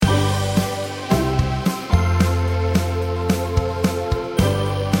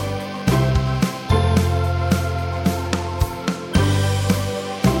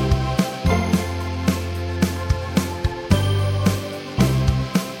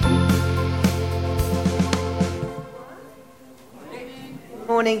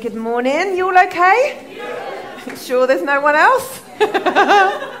morning, good morning. You all okay? Yeah. Sure there's no one else?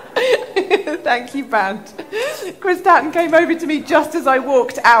 Thank you, band. Chris Tatton came over to me just as I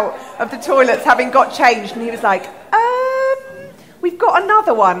walked out of the toilets having got changed, and he was like, we've got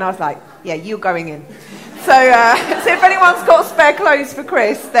another one. I was like, yeah, you're going in. So if anyone's got spare clothes for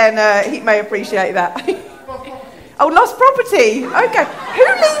Chris, then he may appreciate that. Oh, lost property. Okay. Who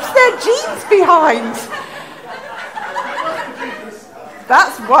leaves their jeans behind?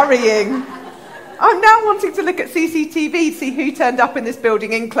 That's worrying. I'm now wanting to look at CCTV to see who turned up in this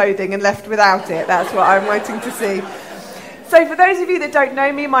building in clothing and left without it. That's what I'm waiting to see. So for those of you that don't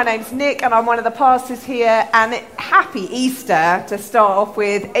know me, my name's Nick and I'm one of the pastors here, and happy Easter to start off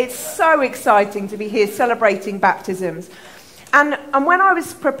with. It's so exciting to be here celebrating baptisms. And when I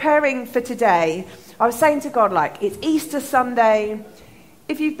was preparing for today, I was saying to God, it's Easter Sunday.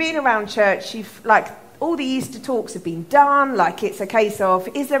 If you've been around church, all the Easter talks have been done, it's a case of,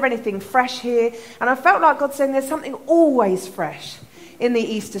 is there anything fresh here? And I felt like God saying there's something always fresh in the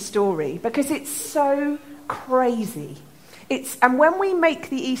Easter story, because it's so crazy. And when we make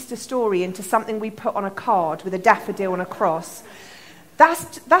the Easter story into something we put on a card with a daffodil and a cross,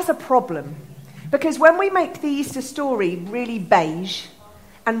 that's a problem. Because when we make the Easter story really beige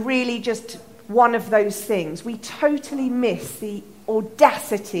and really just one of those things, we totally miss the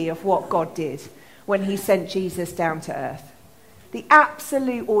audacity of what God did when he sent Jesus down to earth. The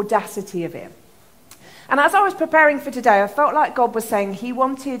absolute audacity of it. And as I was preparing for today, I felt like God was saying he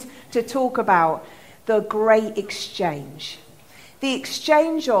wanted to talk about the great exchange. The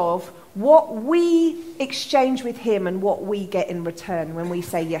exchange of what we exchange with him and what we get in return when we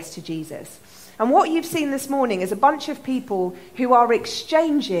say yes to Jesus. And what you've seen this morning is a bunch of people who are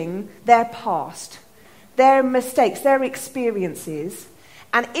exchanging their past, their mistakes, their experiences.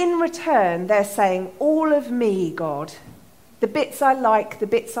 And in return, they're saying, all of me, God, the bits I like, the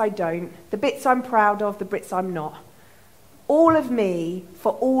bits I don't, the bits I'm proud of, the bits I'm not, all of me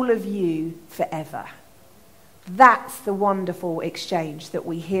for all of you forever. That's the wonderful exchange that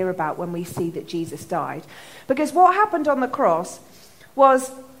we hear about when we see that Jesus died. Because what happened on the cross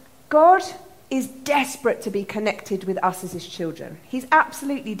was God is desperate to be connected with us as his children. He's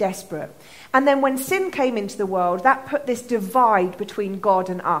absolutely desperate. And then when sin came into the world, that put this divide between God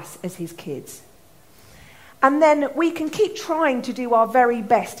and us as his kids. And then we can keep trying to do our very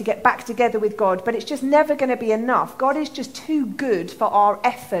best to get back together with God, but it's just never going to be enough. God is just too good for our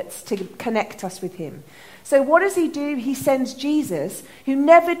efforts to connect us with him. So what does he do? He sends Jesus, who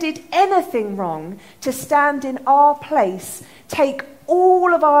never did anything wrong, to stand in our place, take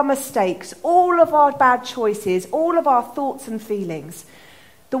all of our mistakes, all of our bad choices, all of our thoughts and feelings,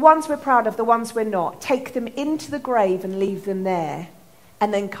 the ones we're proud of, the ones we're not, take them into the grave and leave them there,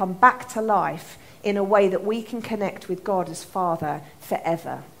 and then come back to life in a way that we can connect with God as Father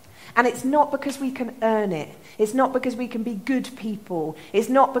forever. And it's not because we can earn it. It's not because we can be good people. It's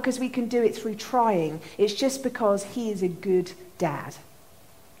not because we can do it through trying. It's just because he is a good dad.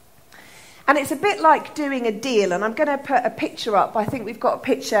 And it's a bit like doing a deal, and I'm going to put a picture up. I think we've got a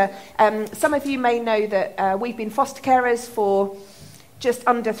picture. Some of you may know that we've been foster carers for just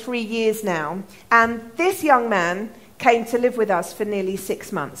under 3 years now. And this young man came to live with us for nearly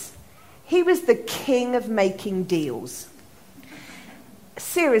 6 months. He was the king of making deals.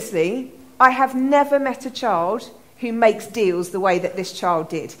 Seriously, I have never met a child who makes deals the way that this child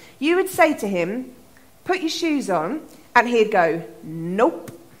did. You would say to him, put your shoes on, and he'd go,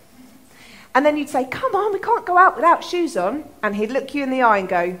 nope. And then you'd say, come on, we can't go out without shoes on. And he'd look you in the eye and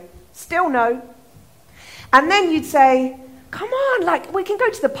go, still no. And then you'd say, come on, we can go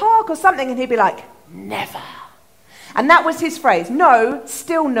to the park or something. And he'd be like, never. And that was his phrase, no,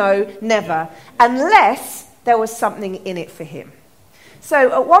 still no, never. Unless there was something in it for him.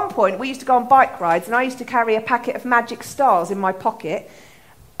 So at one point, we used to go on bike rides, and I used to carry a packet of magic stars in my pocket.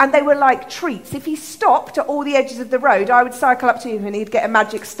 And they were like treats. If he stopped at all the edges of the road, I would cycle up to him and he'd get a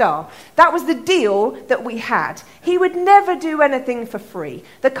magic star. That was the deal that we had. He would never do anything for free.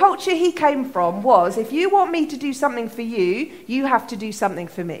 The culture he came from was, if you want me to do something for you, you have to do something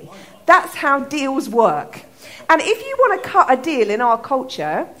for me. That's how deals work. And if you want to cut a deal in our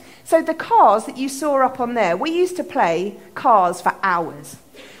culture, so the cars that you saw up on there, we used to play cars for hours.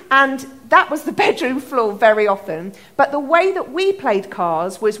 And that was the bedroom floor very often. But the way that we played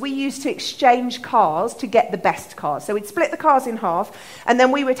cars was we used to exchange cars to get the best cars. So we'd split the cars in half, and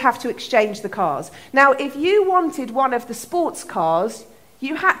then we would have to exchange the cars. Now, if you wanted one of the sports cars,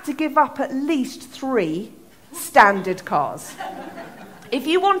 you had to give up at least 3 standard cars. If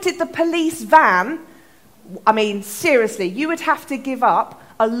you wanted the police van, I mean, seriously, you would have to give up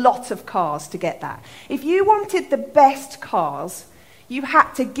a lot of cars to get that. If you wanted the best cars, You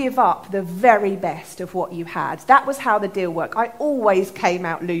had to give up the very best of what you had. That was how the deal worked. I always came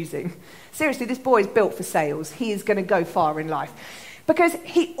out losing. Seriously, this boy is built for sales. He is going to go far in life. Because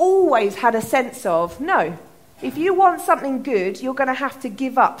he always had a sense of, no, if you want something good, you're going to have to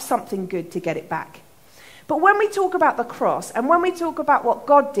give up something good to get it back. But when we talk about the cross and when we talk about what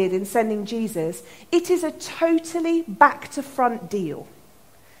God did in sending Jesus, it is a totally back-to-front deal.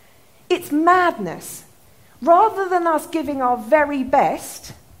 It's madness. Rather than us giving our very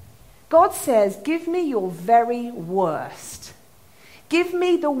best, God says, give me your very worst. Give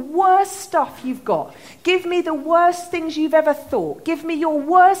me the worst stuff you've got. Give me the worst things you've ever thought. Give me your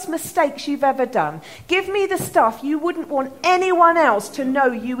worst mistakes you've ever done. Give me the stuff you wouldn't want anyone else to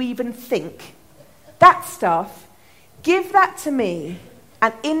know you even think. That stuff, give that to me,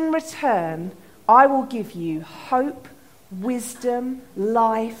 and in return, I will give you hope, wisdom,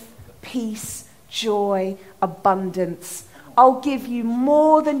 life, peace, joy, abundance. I'll give you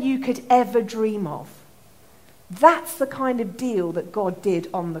more than you could ever dream of. That's the kind of deal that God did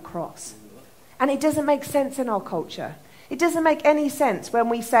on the cross. And it doesn't make sense in our culture. It doesn't make any sense when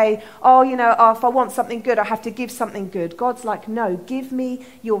we say, oh, if I want something good, I have to give something good. God's like, no, give me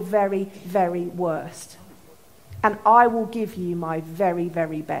your very, very worst. And I will give you my very,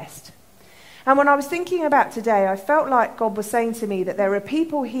 very best. And when I was thinking about today, I felt like God was saying to me that there are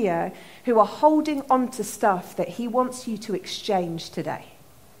people here who are holding on to stuff that he wants you to exchange today.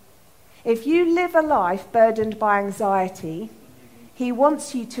 If you live a life burdened by anxiety, he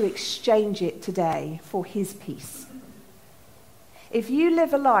wants you to exchange it today for his peace. If you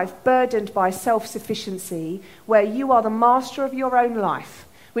live a life burdened by self-sufficiency, where you are the master of your own life,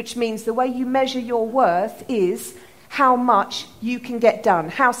 which means the way you measure your worth is how much you can get done,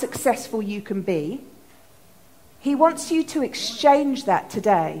 how successful you can be, he wants you to exchange that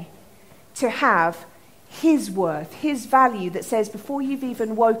today to have his worth, his value that says before you've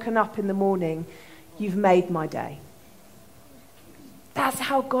even woken up in the morning, you've made my day. That's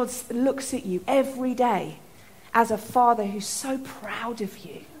how God looks at you every day as a father who's so proud of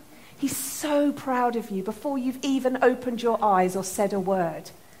you. He's so proud of you before you've even opened your eyes or said a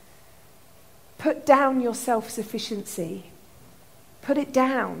word. Put down your self-sufficiency. Put it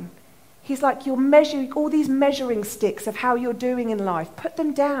down. He's like, you're measuring all these measuring sticks of how you're doing in life. Put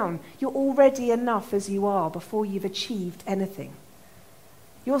them down. You're already enough as you are before you've achieved anything.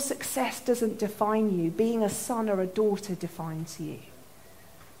 Your success doesn't define you. Being a son or a daughter defines you.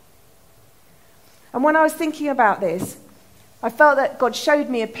 And when I was thinking about this, I felt that God showed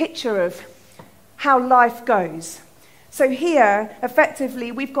me a picture of how life goes. So here,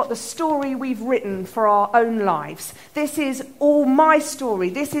 effectively, we've got the story we've written for our own lives. This is all my story.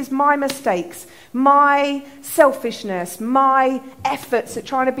 This is my mistakes, my selfishness, my efforts at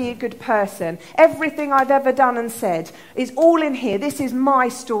trying to be a good person. Everything I've ever done and said is all in here. This is my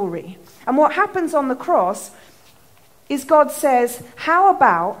story. And what happens on the cross is God says, how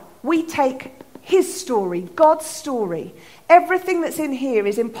about we take his story, God's story. Everything that's in here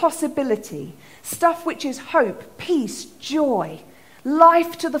is impossibility. Stuff which is hope, peace, joy,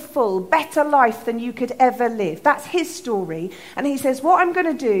 life to the full, better life than you could ever live. That's his story. And he says, what I'm going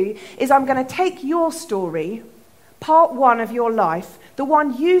to do is I'm going to take your story, part one of your life, the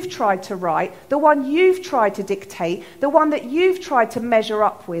one you've tried to write, the one you've tried to dictate, the one that you've tried to measure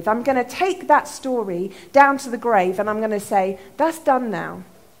up with. I'm going to take that story down to the grave and I'm going to say, that's done now.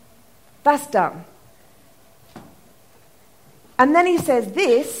 That's done. And then he says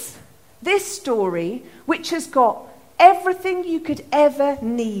this story, which has got everything you could ever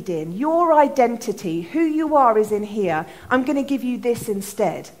need in, your identity, who you are is in here. I'm going to give you this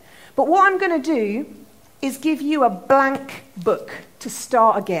instead. But what I'm going to do is give you a blank book to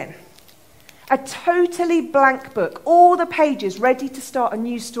start again. A totally blank book, all the pages ready to start a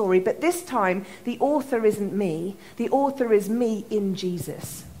new story. But this time, the author isn't me. The author is me in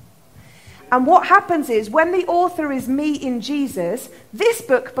Jesus. And what happens is, when the author is me in Jesus, this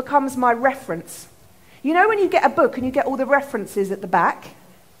book becomes my reference. You know when you get a book and you get all the references at the back?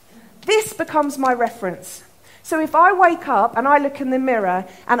 This becomes my reference. So if I wake up and I look in the mirror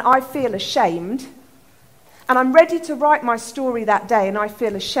and I feel ashamed, and I'm ready to write my story that day and I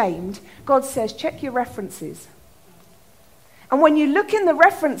feel ashamed, God says, check your references. And when you look in the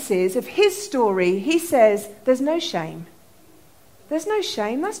references of his story, he says, there's no shame. There's no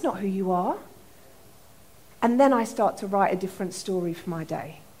shame. That's not who you are. And then I start to write a different story for my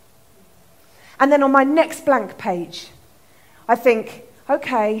day. And then on my next blank page, I think,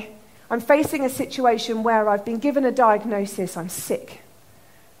 okay, I'm facing a situation where I've been given a diagnosis. I'm sick.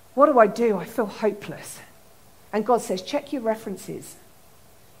 What do? I feel hopeless. And God says, check your references.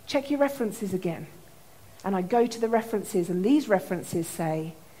 Check your references again. and I go to the references, and these references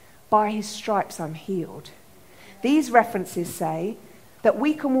say, by his stripes I'm healed. These references say that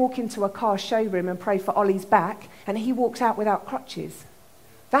we can walk into a car showroom and pray for Ollie's back, and he walks out without crutches.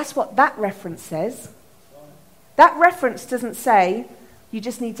 That's what that reference says. That reference doesn't say you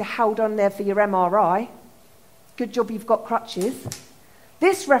just need to hold on there for your MRI. Good job you've got crutches.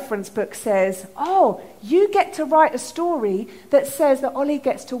 This reference book says, oh, you get to write a story that says that Ollie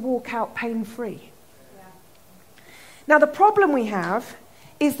gets to walk out pain-free. Yeah. Now, the problem we have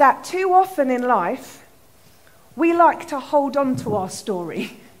is that too often in life, we like to hold on to our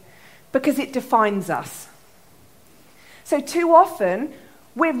story because it defines us. So too often,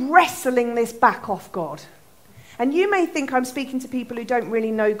 we're wrestling this back off God. And you may think I'm speaking to people who don't really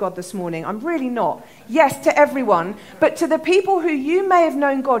know God this morning. I'm really not. Yes, to everyone. But to the people who you may have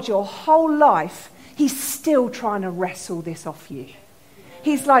known God your whole life, he's still trying to wrestle this off you.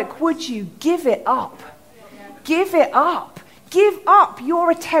 He's like, would you give it up? Give it up. Give up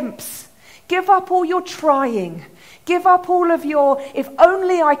your attempts. Give up all your trying. Give up all of your, if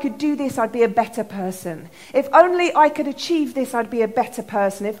only I could do this, I'd be a better person. If only I could achieve this, I'd be a better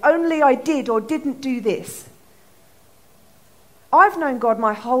person. If only I did or didn't do this. I've known God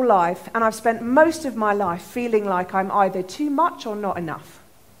my whole life, and I've spent most of my life feeling like I'm either too much or not enough.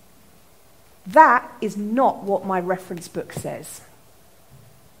 That is not what my reference book says.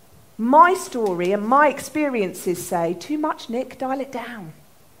 My story and my experiences say, too much, Nick, dial it down.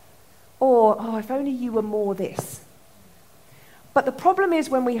 Or, oh, if only you were more this. But the problem is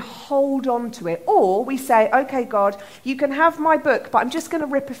when we hold on to it, or we say, okay, God, you can have my book, but I'm just going to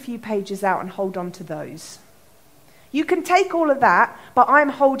rip a few pages out and hold on to those. You can take all of that, but I'm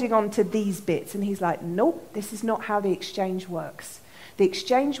holding on to these bits. And he's like, nope, this is not how the exchange works. The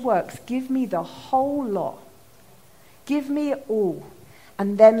exchange works, give me the whole lot. Give me it all.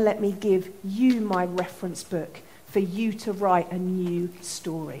 And then let me give you my reference book for you to write a new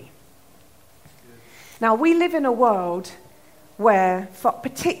story. Now, we live in a world where,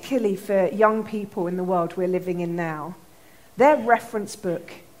 particularly for young people in the world we're living in now, their reference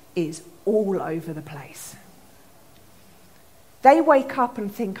book is all over the place. They wake up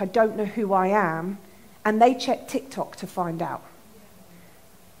and think, I don't know who I am, and they check TikTok to find out.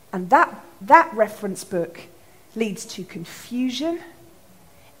 And that reference book leads to confusion,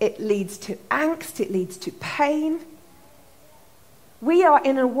 it leads to angst, it leads to pain. We are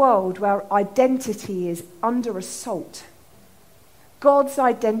in a world where identity is under assault. God's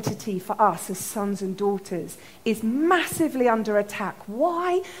identity for us as sons and daughters is massively under attack.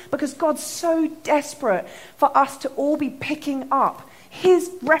 Why? Because God's so desperate for us to all be picking up his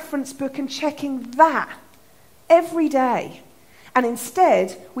reference book and checking that every day. And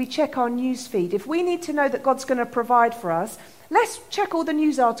instead, we check our news feed. If we need to know that God's going to provide for us, let's check all the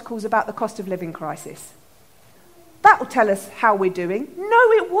news articles about the cost of living crisis. That will tell us how we're doing.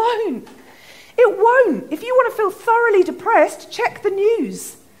 No, it won't. It won't. If you want to feel thoroughly depressed, check the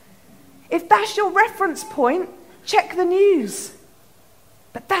news. If that's your reference point, check the news.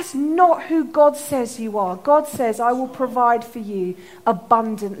 But that's not who God says you are. God says, I will provide for you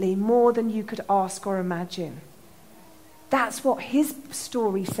abundantly, more than you could ask or imagine. That's what his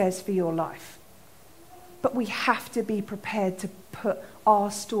story says for your life. But we have to be prepared to put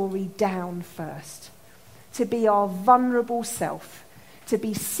our story down first, to be our vulnerable self, to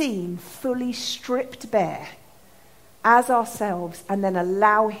be seen fully stripped bare as ourselves, and then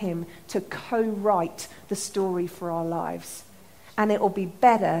allow him to co-write the story for our lives. And it will be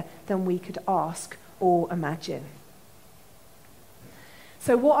better than we could ask or imagine.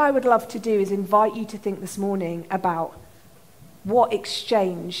 So what I would love to do is invite you to think this morning about what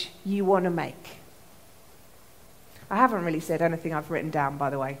exchange you want to make. I haven't really said anything I've written down, by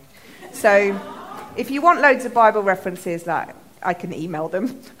the way. So if you want loads of Bible references, like, I can email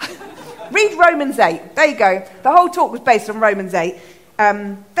them. Read Romans 8. There you go. The whole talk was based on Romans 8.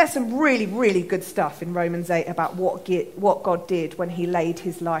 There's some really, really good stuff in Romans 8 about what God did when he laid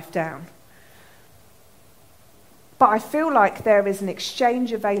his life down. But I feel like there is an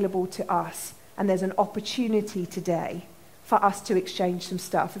exchange available to us, and there's an opportunity today for us to exchange some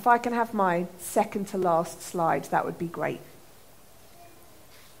stuff. If I can have my second to last slide, that would be great.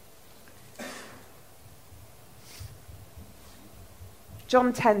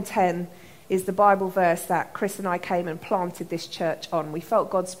 John 10:10 is the Bible verse that Chris and I came and planted this church on. We felt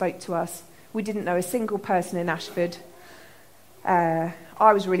God spoke to us. We didn't know a single person in Ashford. I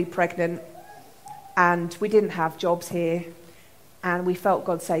was really pregnant, and we didn't have jobs here, and we felt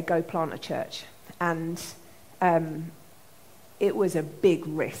God say, go plant a church. And it was a big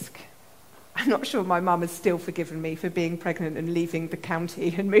risk. I'm not sure my mum has still forgiven me for being pregnant and leaving the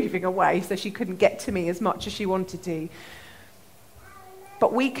county and moving away, so she couldn't get to me as much as she wanted to.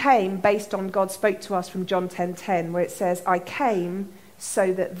 But we came based on God spoke to us from John 10:10, where it says, I came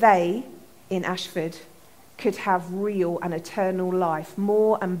so that they, in Ashford, could have real and eternal life,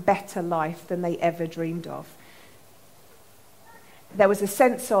 more and better life than they ever dreamed of. There was a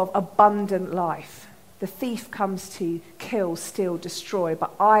sense of abundant life. The thief comes to kill, steal, destroy,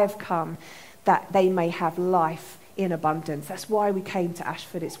 but I have come that they may have life in abundance. That's why we came to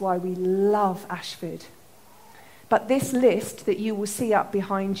Ashford. It's why we love Ashford. But this list that you will see up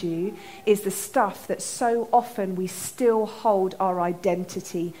behind you is the stuff that so often we still hold our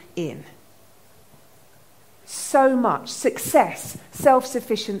identity in. So much success,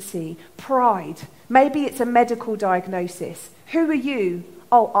 self-sufficiency, pride. Maybe it's a medical diagnosis. Who are you?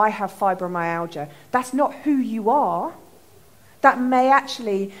 Oh, I have fibromyalgia. That's not who you are. That may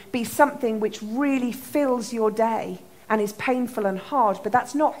actually be something which really fills your day and is painful and hard, but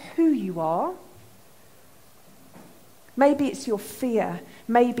that's not who you are. Maybe it's your fear.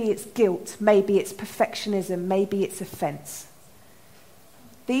 Maybe it's guilt. Maybe it's perfectionism. Maybe it's offense.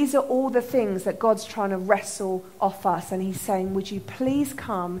 These are all the things that God's trying to wrestle off us. And he's saying, would you please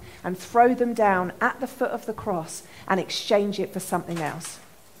come and throw them down at the foot of the cross and exchange it for something else?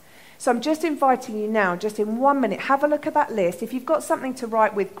 So I'm just inviting you now, just in 1 minute, have a look at that list. If you've got something to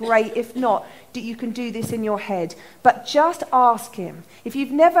write with, great. If not, you can do this in your head. But just ask him. If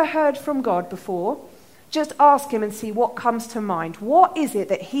you've never heard from God before, just ask him and see what comes to mind. What is it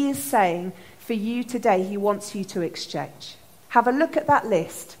that he is saying for you today he wants you to exchange? Have a look at that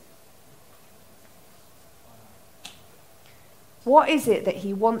list. What is it that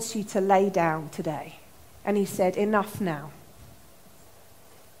he wants you to lay down today? And he said, enough now.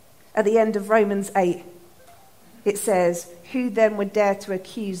 At the end of Romans 8, it says, who then would dare to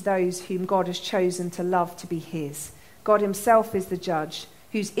accuse those whom God has chosen to love to be his? God himself is the judge,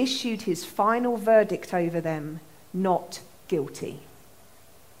 who's issued his final verdict over them, not guilty.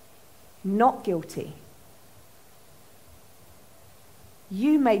 Not guilty.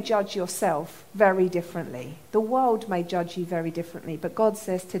 You may judge yourself very differently. The world may judge you very differently, but God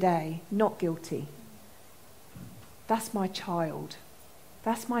says today, not guilty. That's my child.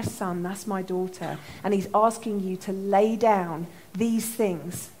 That's my son. That's my daughter. And he's asking you to lay down these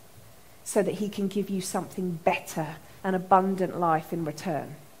things so that he can give you something better, an abundant life in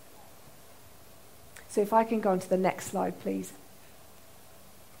return. So if I can go on to the next slide, please.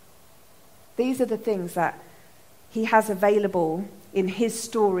 These are the things that he has available in his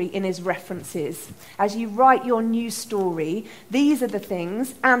story, in his references. As you write your new story, these are the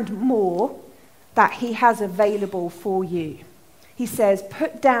things and more that he has available for you. He says,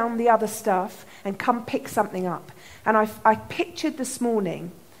 put down the other stuff and come pick something up. And I pictured this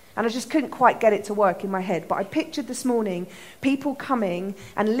morning, and I just couldn't quite get it to work in my head, but I pictured this morning people coming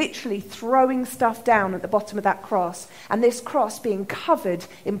and literally throwing stuff down at the bottom of that cross, and this cross being covered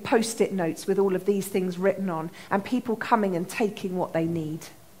in post-it notes with all of these things written on, and people coming and taking what they need.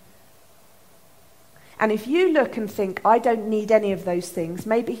 And if you look and think, I don't need any of those things,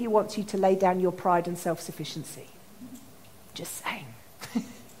 maybe he wants you to lay down your pride and self-sufficiency. Just saying.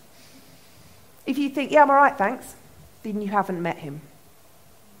 If you think, yeah, I'm all right, thanks, then you haven't met him.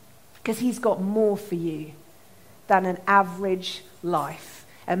 Because he's got more for you than an average life,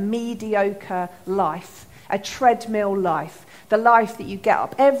 a mediocre life, a treadmill life, the life that you get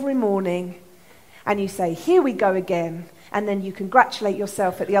up every morning and you say, here we go again, and then you congratulate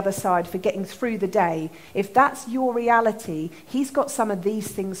yourself at the other side for getting through the day. If that's your reality, he's got some of these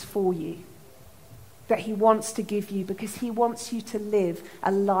things for you that he wants to give you, because he wants you to live a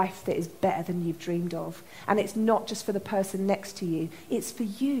life that is better than you've dreamed of. And it's not just for the person next to you, it's for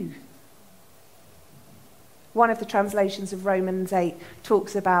you. One of the translations of Romans 8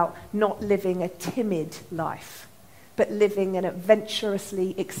 talks about not living a timid life, but living an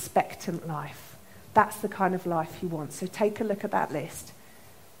adventurously expectant life. That's the kind of life he wants. So take a look at that list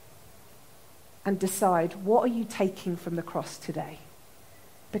and decide, what are you taking from the cross today?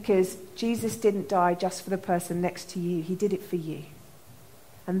 Because Jesus didn't die just for the person next to you. He did it for you.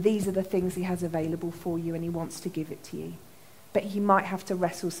 And these are the things he has available for you, and he wants to give it to you. But he might have to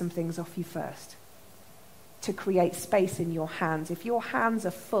wrestle some things off you first to create space in your hands. If your hands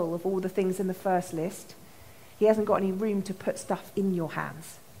are full of all the things in the first list, he hasn't got any room to put stuff in your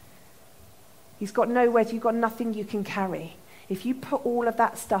hands. You've got nothing you can carry. If you put all of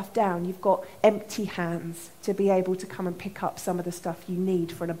that stuff down, you've got empty hands to be able to come and pick up some of the stuff you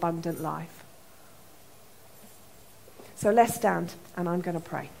need for an abundant life. So let's stand, and I'm going to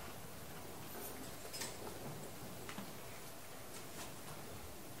pray.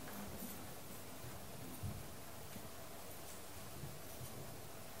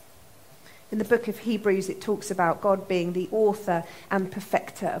 In the book of Hebrews, it talks about God being the author and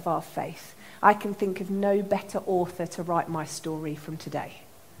perfecter of our faith. I can think of no better author to write my story from today.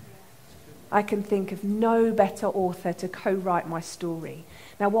 I can think of no better author to co-write my story.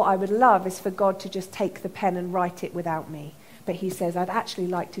 Now, what I would love is for God to just take the pen and write it without me. But he says, I'd actually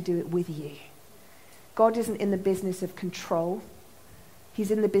like to do it with you. God isn't in the business of control.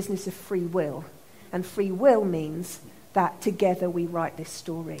 He's in the business of free will. And free will means that together we write this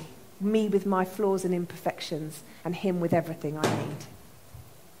story. Me with my flaws and imperfections, and him with everything I need.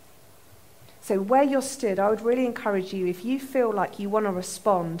 So where you're stood, I would really encourage you, if you feel like you want to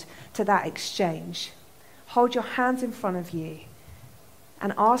respond to that exchange, hold your hands in front of you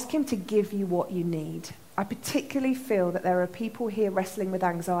and ask him to give you what you need. I particularly feel that there are people here wrestling with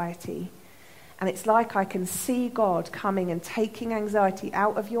anxiety, and it's like I can see God coming and taking anxiety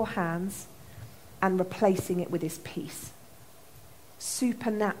out of your hands and replacing it with his peace.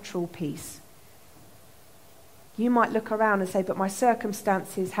 Supernatural peace. You might look around and say, but my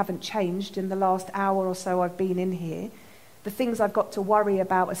circumstances haven't changed in the last hour or so I've been in here. The things I've got to worry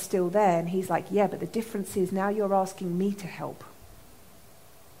about are still there. And he's like, yeah, but the difference is now you're asking me to help.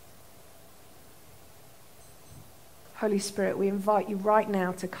 Holy Spirit, we invite you right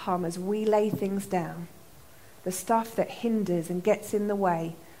now to come as we lay things down. The stuff that hinders and gets in the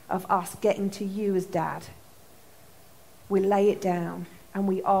way of us getting to you as Dad. We lay it down and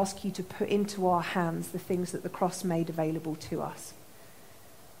we ask you to put into our hands the things that the cross made available to us.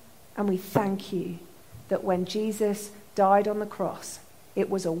 And we thank you that when Jesus died on the cross, it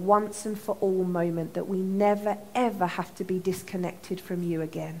was a once and for all moment that we never ever have to be disconnected from you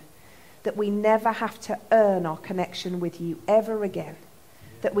again. That we never have to earn our connection with you ever again.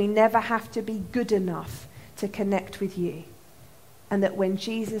 That we never have to be good enough to connect with you. And that when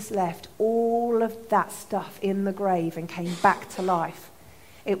Jesus left all of that stuff in the grave and came back to life,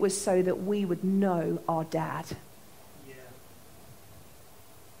 it was so that we would know our Dad. Yeah.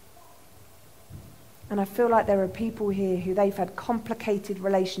 And I feel like there are people here who they've had complicated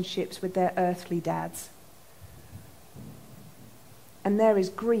relationships with their earthly dads. And there is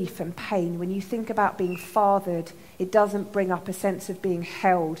grief and pain. When you think about being fathered, it doesn't bring up a sense of being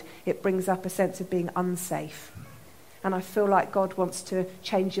held. It brings up a sense of being unsafe. And I feel like God wants to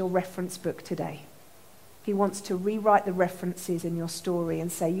change your reference book today. He wants to rewrite the references in your story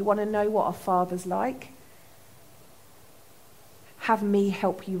and say, you want to know what a father's like? Have me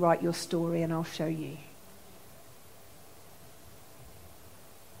help you write your story and I'll show you.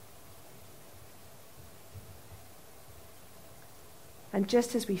 And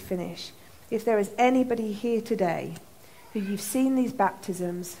just as we finish, if there is anybody here today who you've seen these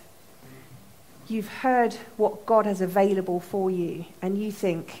baptisms, you've heard what God has available for you, and you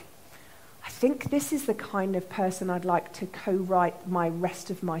think, I think this is the kind of person I'd like to co-write my rest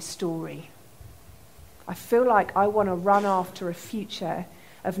of my story. I feel like I want to run after a future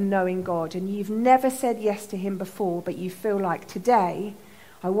of knowing God, and you've never said yes to him before, but you feel like today,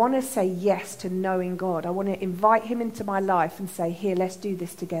 I want to say yes to knowing God. I want to invite him into my life and say, here, let's do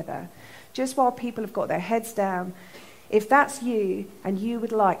this together. Just while people have got their heads down, if that's you and you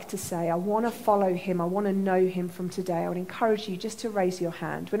would like to say, I want to follow him, I want to know him from today, I would encourage you just to raise your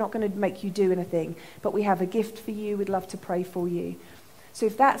hand. We're not going to make you do anything, but we have a gift for you. We'd love to pray for you. So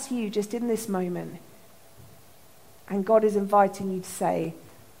if that's you just in this moment, and God is inviting you to say,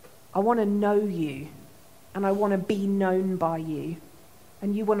 I want to know you, and I want to be known by you,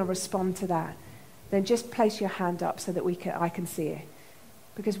 and you want to respond to that, then just place your hand up so that I can see it.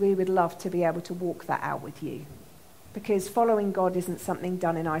 Because we would love to be able to walk that out with you. Because following God isn't something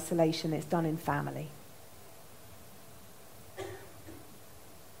done in isolation, it's done in family.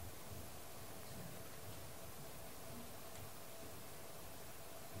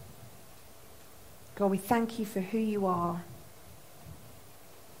 God, we thank you for who you are.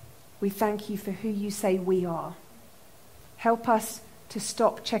 We thank you for who you say we are. Help us to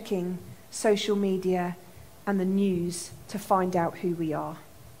stop checking social media and the news to find out who we are.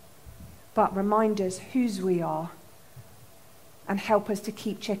 But remind us whose we are. And help us to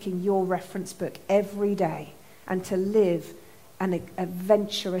keep checking your reference book every day and to live an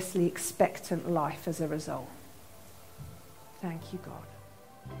adventurously expectant life as a result. Thank you, God.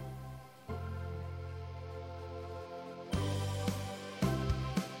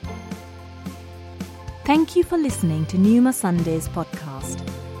 Thank you for listening to Pneuma Sundays podcast.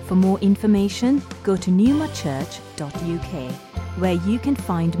 For more information, go to pneumachurch.uk, where you can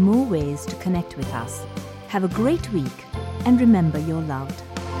find more ways to connect with us. Have a great week, and remember you're loved.